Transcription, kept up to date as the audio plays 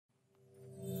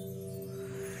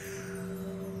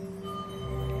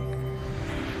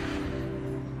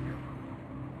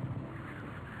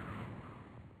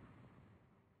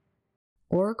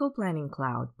Oracle Planning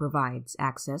Cloud provides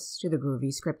access to the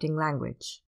Groovy scripting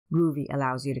language. Groovy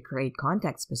allows you to create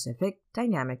context-specific,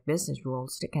 dynamic business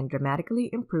rules that can dramatically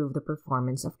improve the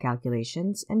performance of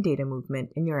calculations and data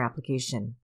movement in your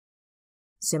application.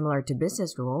 Similar to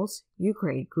business rules, you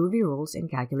create Groovy rules in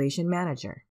Calculation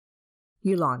Manager.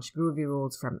 You launch Groovy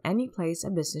rules from any place a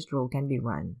business rule can be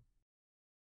run.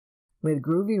 With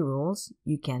Groovy rules,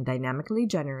 you can dynamically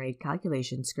generate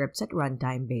calculation scripts at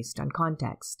runtime based on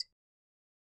context.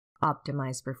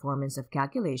 Optimize performance of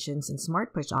calculations and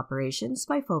smart push operations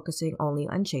by focusing only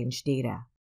on changed data.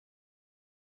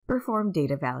 Perform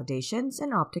data validations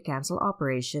and opt to cancel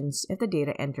operations if the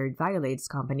data entered violates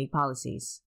company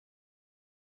policies.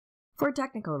 For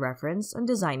technical reference on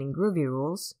designing Groovy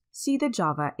rules, see the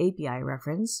Java API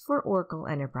reference for Oracle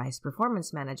Enterprise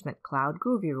Performance Management Cloud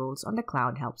Groovy rules on the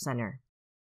Cloud Help Center.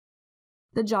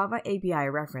 The Java API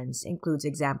reference includes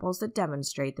examples that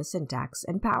demonstrate the syntax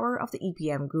and power of the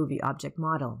EPM Groovy object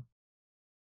model.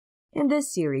 In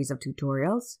this series of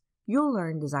tutorials, you'll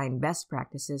learn design best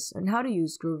practices on how to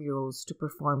use Groovy rules to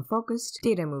perform focused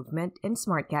data movement in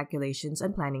smart calculations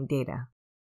and planning data.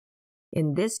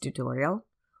 In this tutorial,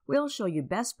 we'll show you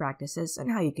best practices on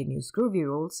how you can use Groovy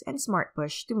rules and Smart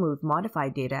Push to move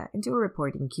modified data into a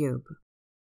reporting cube.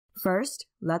 First,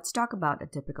 let's talk about a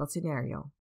typical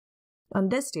scenario. On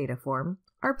this data form,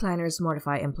 our planners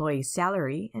modify employee's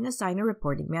salary and assign a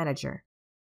reporting manager.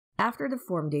 After the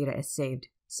form data is saved,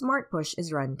 Smart Push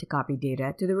is run to copy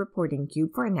data to the reporting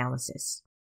cube for analysis.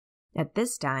 At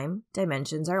this time,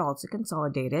 dimensions are also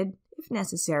consolidated, if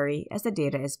necessary, as the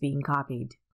data is being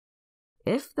copied.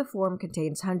 If the form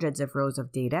contains hundreds of rows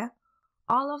of data,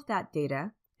 all of that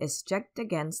data is checked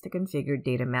against the configured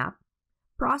data map,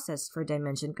 processed for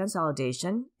dimension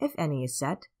consolidation, if any is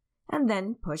set, and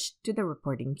then pushed to the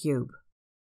reporting cube.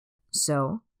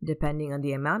 So, depending on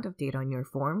the amount of data on your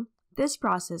form, this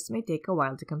process may take a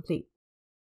while to complete.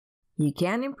 You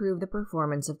can improve the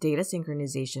performance of data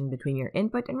synchronization between your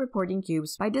input and reporting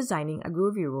cubes by designing a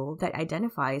Groovy rule that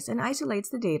identifies and isolates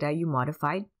the data you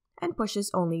modified and pushes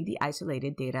only the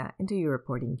isolated data into your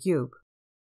reporting cube.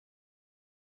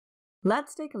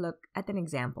 Let's take a look at an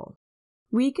example.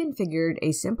 We configured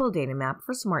a simple data map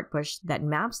for Smart Push that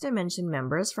maps dimension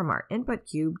members from our input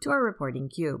cube to our reporting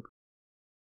cube.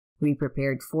 We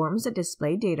prepared forms that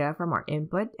display data from our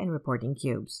input and reporting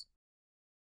cubes.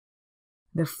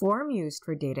 The form used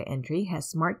for data entry has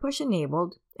Smart Push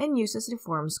enabled and uses the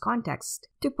form's context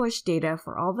to push data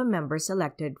for all the members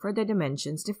selected for the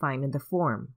dimensions defined in the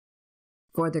form.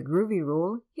 For the Groovy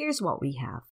rule, here's what we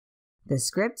have. The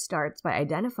script starts by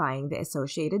identifying the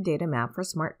associated data map for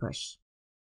Smart Push.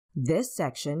 This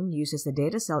section uses the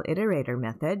data cell iterator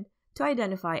method to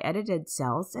identify edited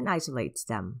cells and isolates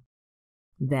them.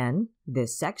 Then,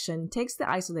 this section takes the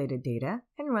isolated data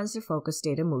and runs the focus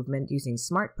data movement using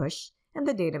Smart Push and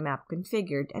the data map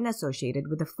configured and associated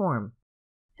with the form.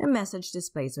 A message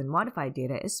displays when modified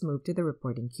data is moved to the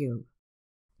reporting cube.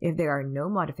 If there are no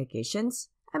modifications,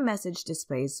 a message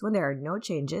displays when there are no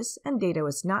changes and data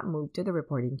was not moved to the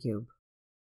reporting cube.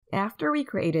 After we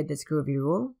created this Groovy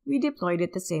rule, we deployed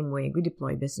it the same way we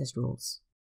deploy business rules.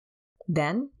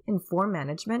 Then, in Form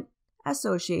Management,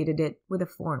 associated it with a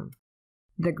form.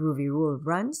 The Groovy rule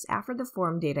runs after the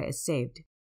form data is saved.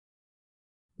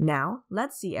 Now,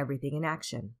 let's see everything in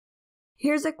action.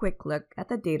 Here's a quick look at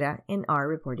the data in our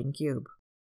reporting cube.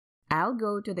 I'll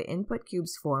go to the Input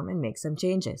Cube's form and make some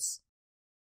changes.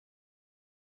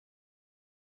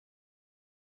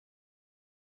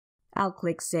 I'll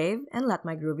click Save and let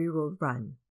my Groovy rule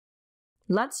run.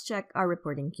 Let's check our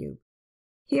reporting cube.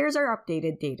 Here's our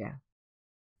updated data.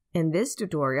 In this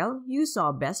tutorial, you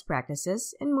saw best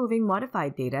practices in moving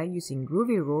modified data using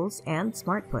Groovy rules and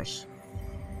Smart Push.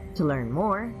 To learn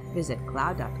more, visit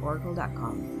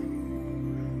cloud.oracle.com.